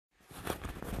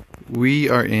We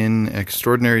are in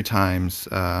extraordinary times,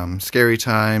 scary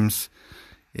times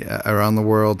around the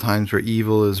world, times where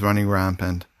evil is running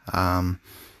rampant. And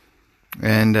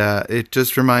it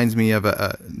just reminds me of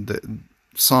the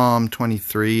Psalm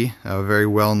 23, a very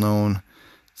well-known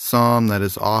psalm that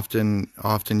is often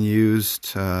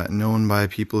used, known by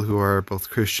people who are both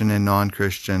Christian and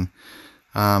non-Christian.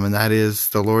 And that is,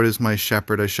 "The Lord is my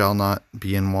shepherd, I shall not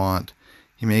be in want.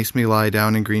 He makes me lie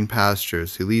down in green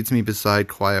pastures. He leads me beside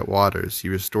quiet waters. He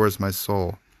restores my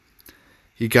soul.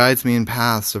 He guides me in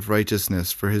paths of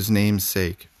righteousness for his name's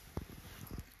sake.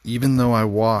 Even though I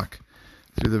walk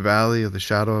through the valley of the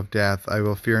shadow of death, I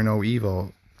will fear no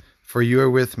evil, for you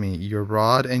are with me. Your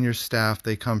rod and your staff,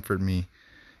 they comfort me.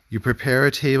 You prepare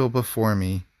a table before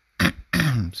me,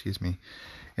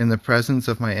 in the presence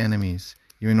of my enemies.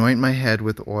 You anoint my head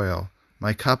with oil.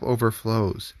 My cup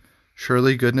overflows.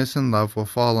 Surely goodness and love will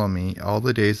follow me all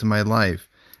the days of my life,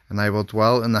 and I will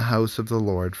dwell in the house of the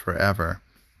Lord forever."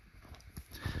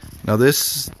 Now,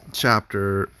 this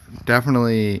chapter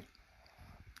definitely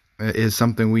is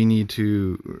something we need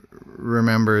to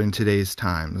remember in today's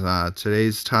times.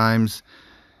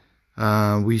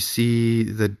 We see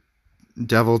the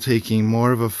devil taking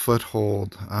more of a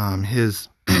foothold. His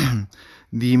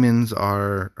demons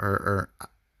are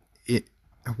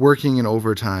working in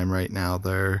overtime right now.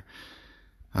 They're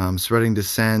spreading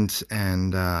dissent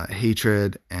and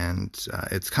hatred, and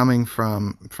it's coming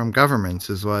from governments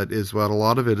is what a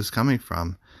lot of it is coming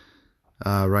from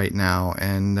right now,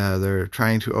 and they're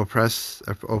trying to oppress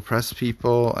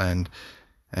people and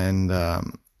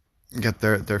get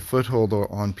their foothold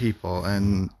on people,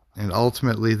 and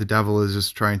ultimately the devil is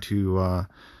just trying to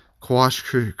quash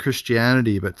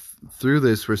Christianity. But through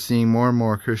this, we're seeing more and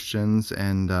more Christians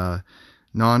and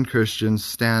non-Christians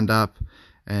stand up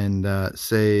and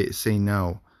say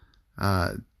no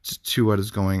to what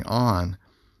is going on,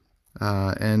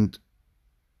 and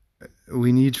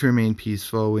we need to remain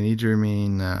peaceful. We need to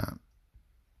remain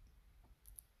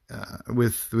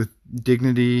with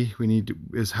dignity.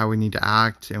 Is how we need to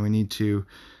act, and we need to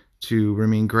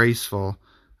remain graceful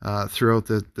throughout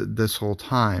this whole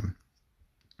time.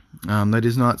 That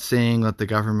is not saying that the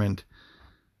government,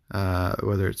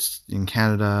 whether it's in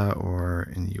Canada or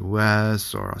in the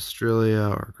US or Australia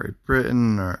or Great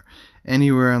Britain or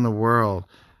anywhere in the world,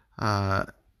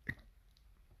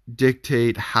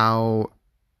 dictate how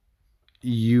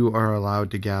you are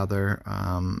allowed to gather,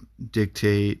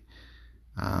 dictate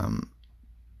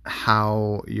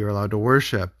how you're allowed to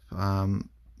worship.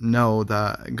 Know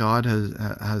that God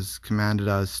has commanded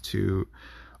us to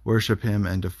worship him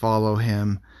and to follow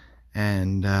him,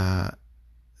 and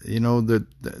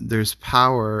there's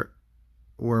power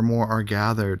where more are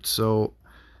gathered. So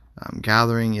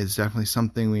gathering is definitely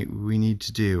something we need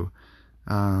to do.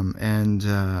 Right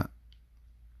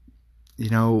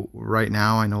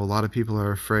now I know a lot of people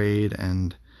are afraid,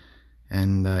 and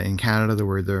in Canada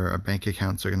where their bank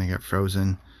accounts are going to get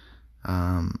frozen.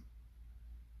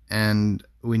 And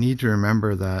we need to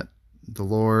remember that the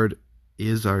Lord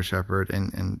is our shepherd,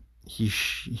 and he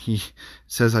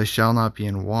says, "I shall not be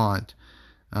in want."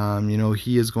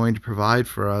 He is going to provide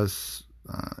for us,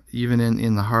 even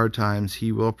in the hard times.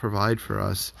 He will provide for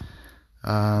us,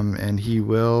 and he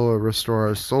will restore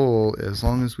our soul as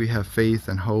long as we have faith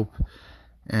and hope,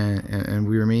 and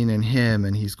we remain in him,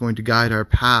 and he's going to guide our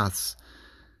paths.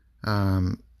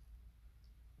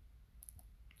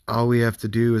 All we have to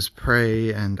do is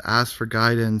pray and ask for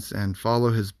guidance and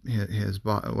follow his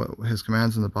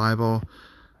commands in the Bible.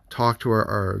 Talk to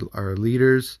our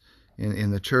leaders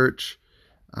in the church,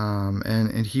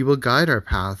 and he will guide our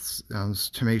paths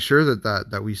to make sure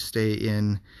that we stay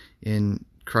in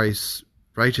Christ's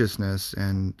righteousness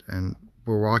and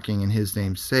we're walking in his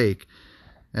name's sake.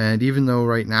 And even though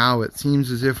right now it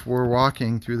seems as if we're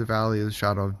walking through the valley of the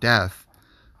shadow of death,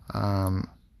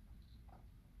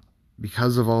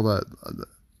 because of all the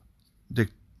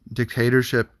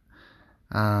dictatorship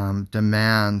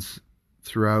demands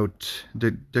throughout,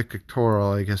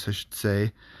 dictatorial, I guess I should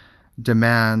say,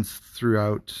 demands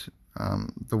throughout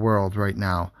the world right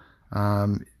now.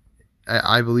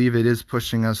 I believe it is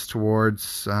pushing us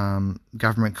towards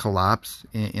government collapse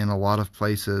in a lot of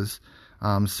places,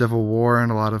 civil war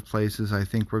in a lot of places. I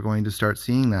think we're going to start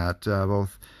seeing that,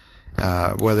 both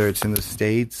whether it's in the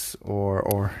States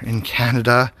or in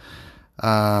Canada.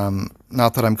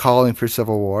 Not that I'm calling for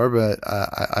civil war, but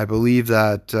I believe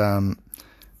that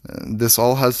this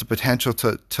all has the potential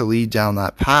to lead down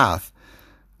that path.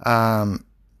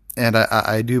 And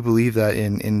I do believe that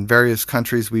in various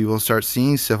countries we will start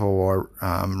seeing civil war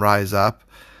rise up.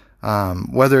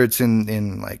 Whether it's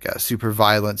in like a super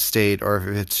violent state or if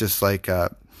it's just like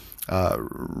a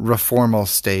reformal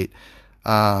state,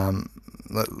 what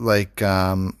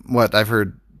I've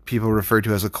heard people refer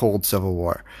to as a cold civil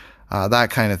war, that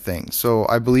kind of thing. So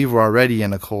I believe we're already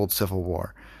in a cold civil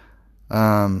war.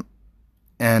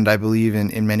 And I believe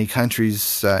in many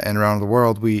countries and around the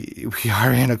world, we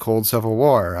are in a cold civil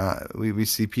war. We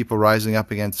see people rising up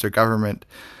against their government,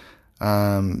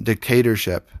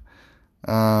 dictatorship.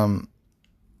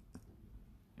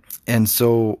 And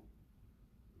so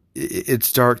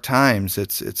it's dark times.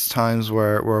 It's times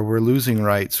where we're losing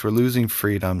rights, we're losing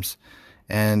freedoms,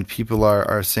 and people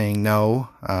are saying no.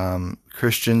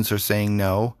 Christians are saying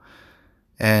no.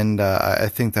 And I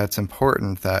think that's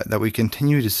important, that we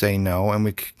continue to say no, and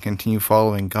we continue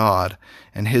following God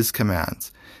and His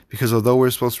commands. Because although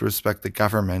we're supposed to respect the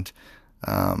government,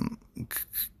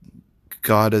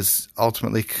 God has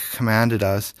ultimately commanded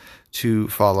us to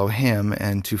follow Him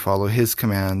and to follow His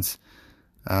commands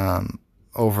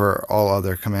over all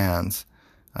other commands.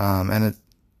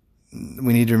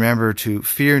 We need to remember to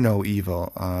fear no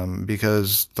evil,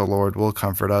 because the Lord will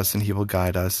comfort us and He will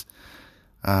guide us.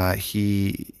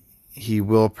 He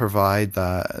will provide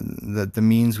the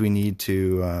means we need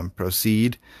to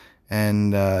proceed,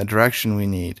 and direction we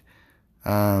need.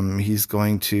 He's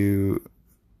going to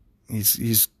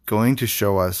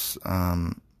show us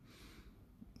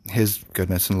His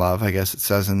goodness and love. I guess it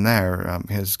says in there,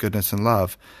 His goodness and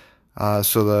love,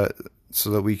 so that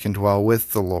we can dwell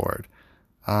with the Lord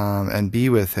and be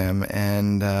with Him.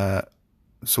 And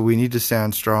so we need to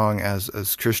stand strong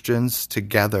as Christians.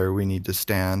 Together we need to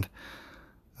stand,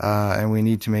 and we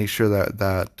need to make sure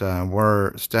that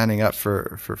we're standing up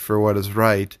for what is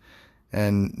right,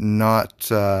 and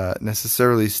not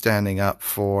necessarily standing up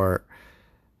for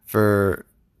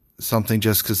something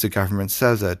just because the government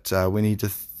says it. We need to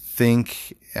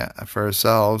think for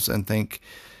ourselves and think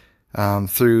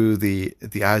through the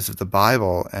eyes of the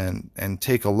Bible, and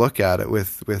take a look at it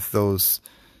with those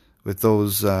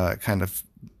kind of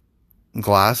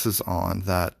glasses on,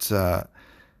 that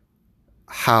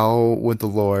how would the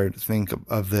Lord think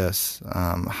of this?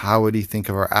 How would He think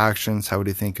of our actions? How would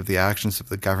He think of the actions of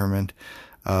the government,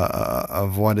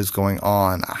 of what is going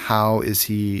on? How is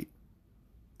He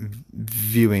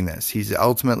viewing this? He's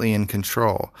ultimately in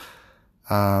control.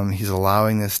 He's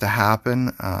allowing this to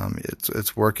happen.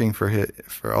 It's working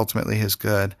for ultimately His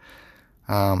good.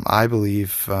 I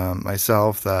believe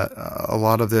myself that a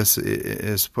lot of this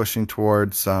is pushing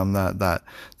towards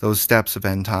those steps of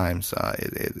end times.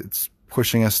 It's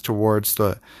pushing us towards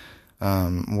the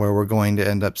where we're going to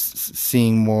end up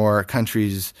seeing more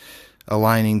countries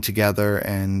aligning together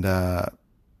and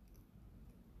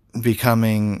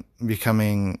becoming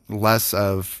less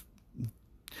of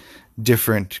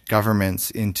different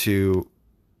governments into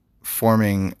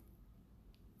forming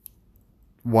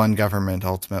one government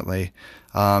ultimately,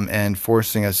 and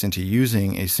forcing us into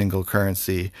using a single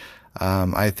currency.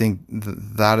 I think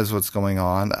that is what's going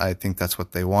on. I think that's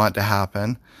what they want to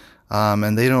happen.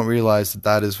 And they don't realize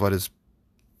that is what is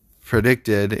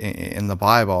predicted in the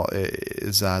Bible,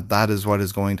 is that is what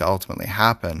is going to ultimately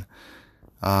happen.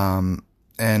 And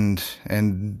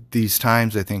these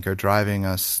times, I think, are driving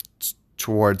us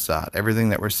towards that. Everything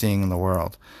that we're seeing in the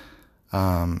world.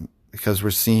 Because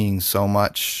we're seeing so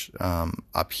much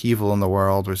upheaval in the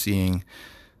world. We're seeing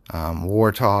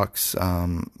war talks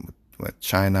with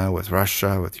China, with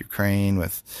Russia, with Ukraine,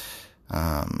 with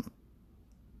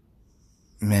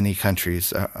many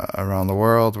countries around the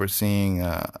world. We're seeing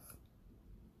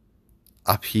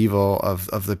upheaval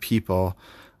of the people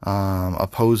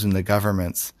opposing the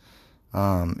governments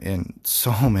in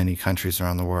so many countries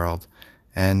around the world.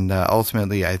 And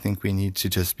ultimately, I think we need to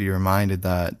just be reminded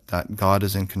that God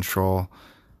is in control.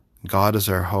 God is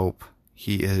our hope.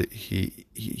 He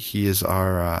is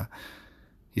our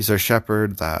He's our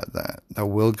shepherd that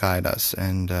will guide us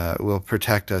and will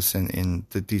protect us in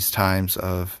these times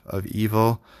of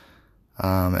evil.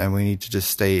 And we need to just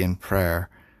stay in prayer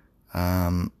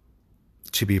to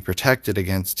be protected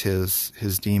against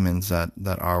his demons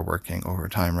that are working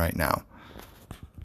overtime right now.